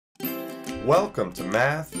Welcome to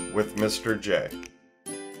Math with Mr. J.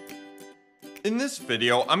 In this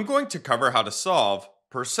video, I'm going to cover how to solve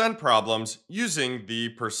percent problems using the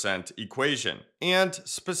percent equation. And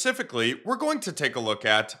specifically, we're going to take a look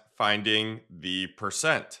at finding the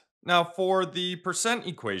percent. Now, for the percent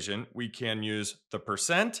equation, we can use the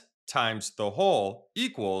percent times the whole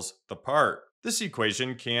equals the part. This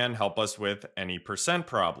equation can help us with any percent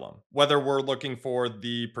problem, whether we're looking for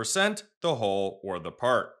the percent, the whole, or the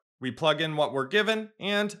part. We plug in what we're given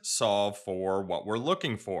and solve for what we're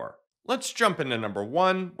looking for. Let's jump into number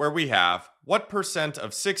 1, where we have what percent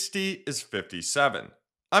of 60 is 57.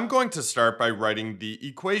 I'm going to start by writing the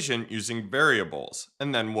equation using variables,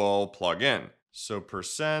 and then we'll plug in. So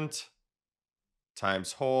percent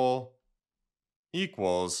times whole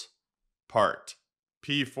equals part.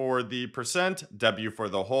 P for the percent, W for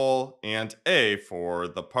the whole, and A for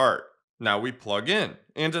the part. Now we plug in.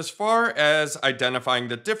 And as far as identifying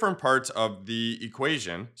the different parts of the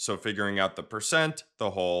equation, so figuring out the percent,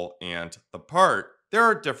 the whole, and the part, there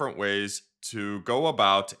are different ways to go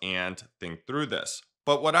about and think through this.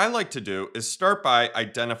 But what I like to do is start by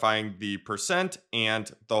identifying the percent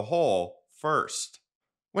and the whole first.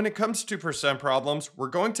 When it comes to percent problems, we're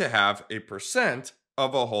going to have a percent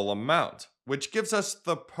of a whole amount, which gives us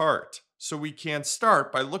the part. So we can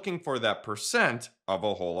start by looking for that percent of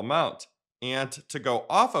a whole amount. And to go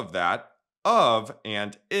off of that, of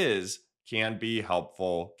and is can be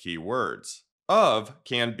helpful keywords. Of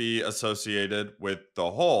can be associated with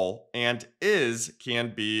the whole, and is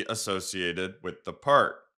can be associated with the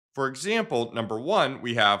part. For example, number 1,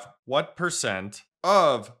 we have what percent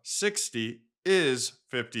of 60 is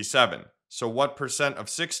 57. So what percent of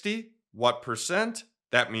 60? What percent?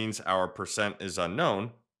 That means our percent is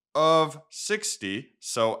unknown. Of 60,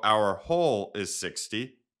 so our whole is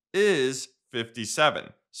 60, is 57.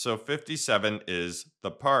 So 57 is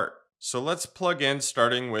the part. So let's plug in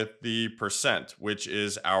starting with the percent, which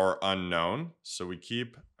is our unknown. So we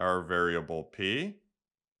keep our variable P,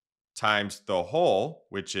 times the whole,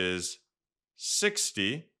 which is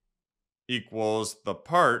 60, equals the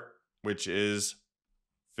part, which is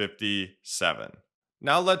 57.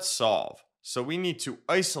 Now let's solve. So we need to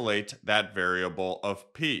isolate that variable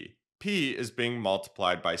of P. P is being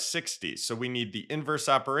multiplied by 60, so we need the inverse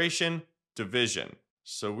operation, division.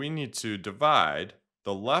 So we need to divide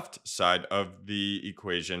the left side of the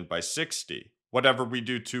equation by 60. Whatever we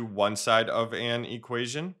do to one side of an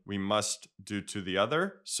equation, we must do to the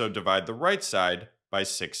other, so divide the right side by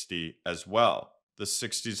 60 as well. The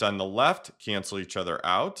 60s on the left cancel each other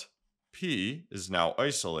out. P is now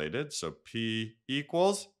isolated, so P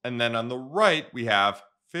equals, and then on the right we have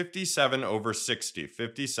 57 over 60,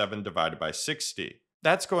 57 divided by 60.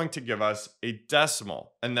 That's going to give us a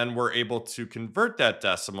decimal, and then we're able to convert that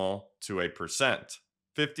decimal to a percent.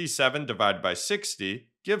 57 divided by 60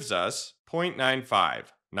 gives us 0.95,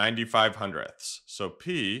 95 hundredths. So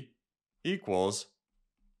P equals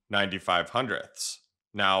 95 hundredths.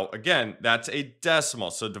 Now, again, that's a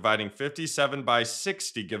decimal, so dividing 57 by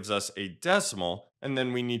 60 gives us a decimal, and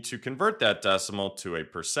then we need to convert that decimal to a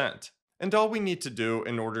percent. And all we need to do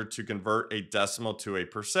in order to convert a decimal to a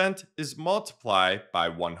percent is multiply by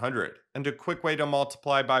 100. And a quick way to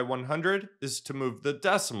multiply by 100 is to move the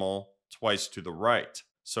decimal twice to the right.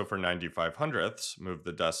 So for 95 hundredths, move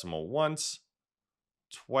the decimal once,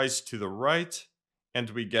 twice to the right, and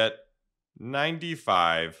we get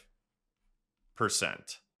 95%.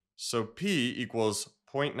 So P equals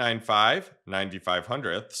 0.95, 95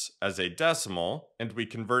 hundredths as a decimal, and we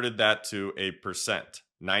converted that to a percent,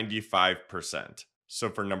 95%. So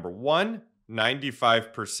for number 1,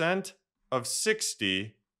 95% of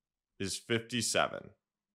 60 is 57.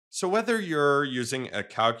 So whether you're using a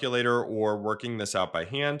calculator or working this out by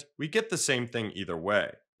hand, we get the same thing either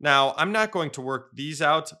way. Now, I'm not going to work these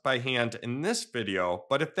out by hand in this video,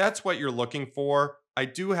 but if that's what you're looking for, I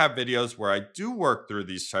do have videos where I do work through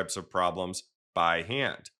these types of problems by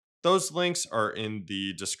hand. Those links are in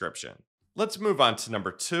the description. Let's move on to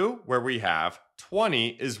number 2, where we have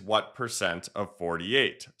 20 is what percent of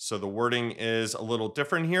 48. So the wording is a little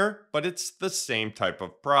different here, but it's the same type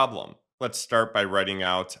of problem. Let's start by writing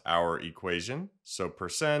out our equation. So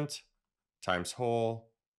percent times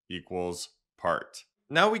whole equals part.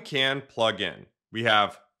 Now we can plug in. We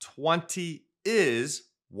have 20 is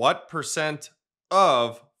what percent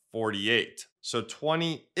of 48. So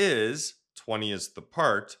 20 is the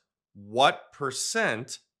part. What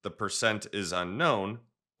percent, the percent is unknown,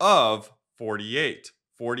 of 48.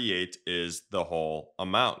 48 is the whole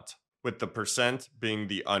amount. With the percent being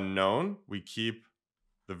the unknown, we keep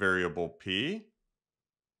the variable P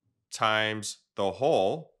times the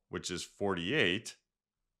whole, which is 48,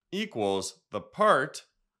 equals the part,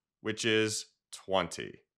 which is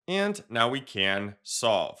 20. And now we can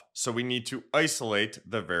solve. So we need to isolate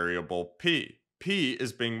the variable p. P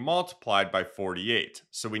is being multiplied by 48.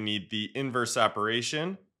 So we need the inverse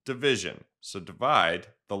operation, division. So divide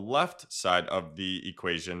the left side of the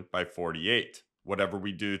equation by 48. Whatever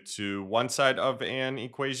we do to one side of an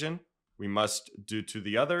equation, we must do to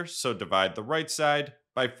the other. So divide the right side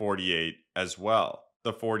by 48 as well.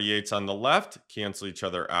 The 48s on the left cancel each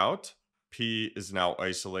other out. P is now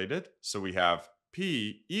isolated. So we have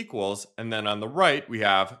P equals, and then on the right, we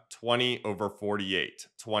have 20 over 48,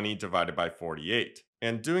 20 divided by 48.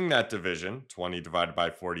 And doing that division, 20 divided by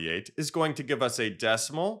 48, is going to give us a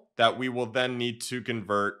decimal that we will then need to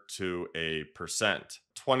convert to a percent.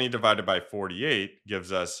 20 divided by 48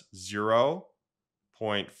 gives us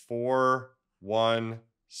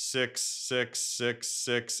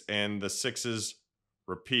 0.416666, and the sixes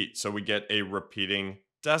repeat. So we get a repeating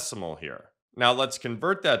decimal here. Now let's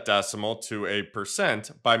convert that decimal to a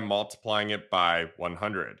percent by multiplying it by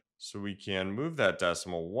 100. So we can move that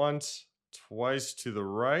decimal once, twice to the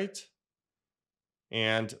right,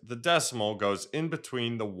 and the decimal goes in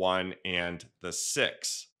between the 1 and the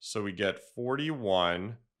 6. So we get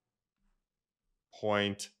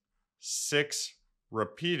 41.6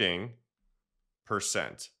 repeating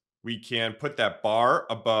percent. We can put that bar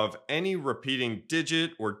above any repeating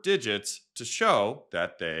digit or digits to show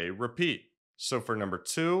that they repeat. So for number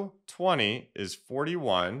 2, 20 is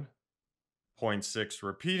 41.6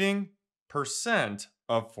 repeating percent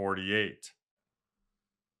of 48.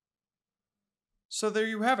 So there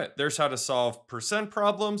you have it. There's how to solve percent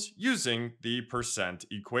problems using the percent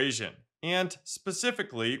equation. And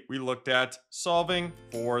specifically, we looked at solving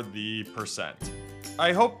for the percent.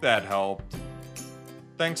 I hope that helped.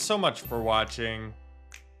 Thanks so much for watching.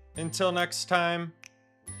 Until next time,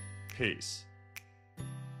 peace.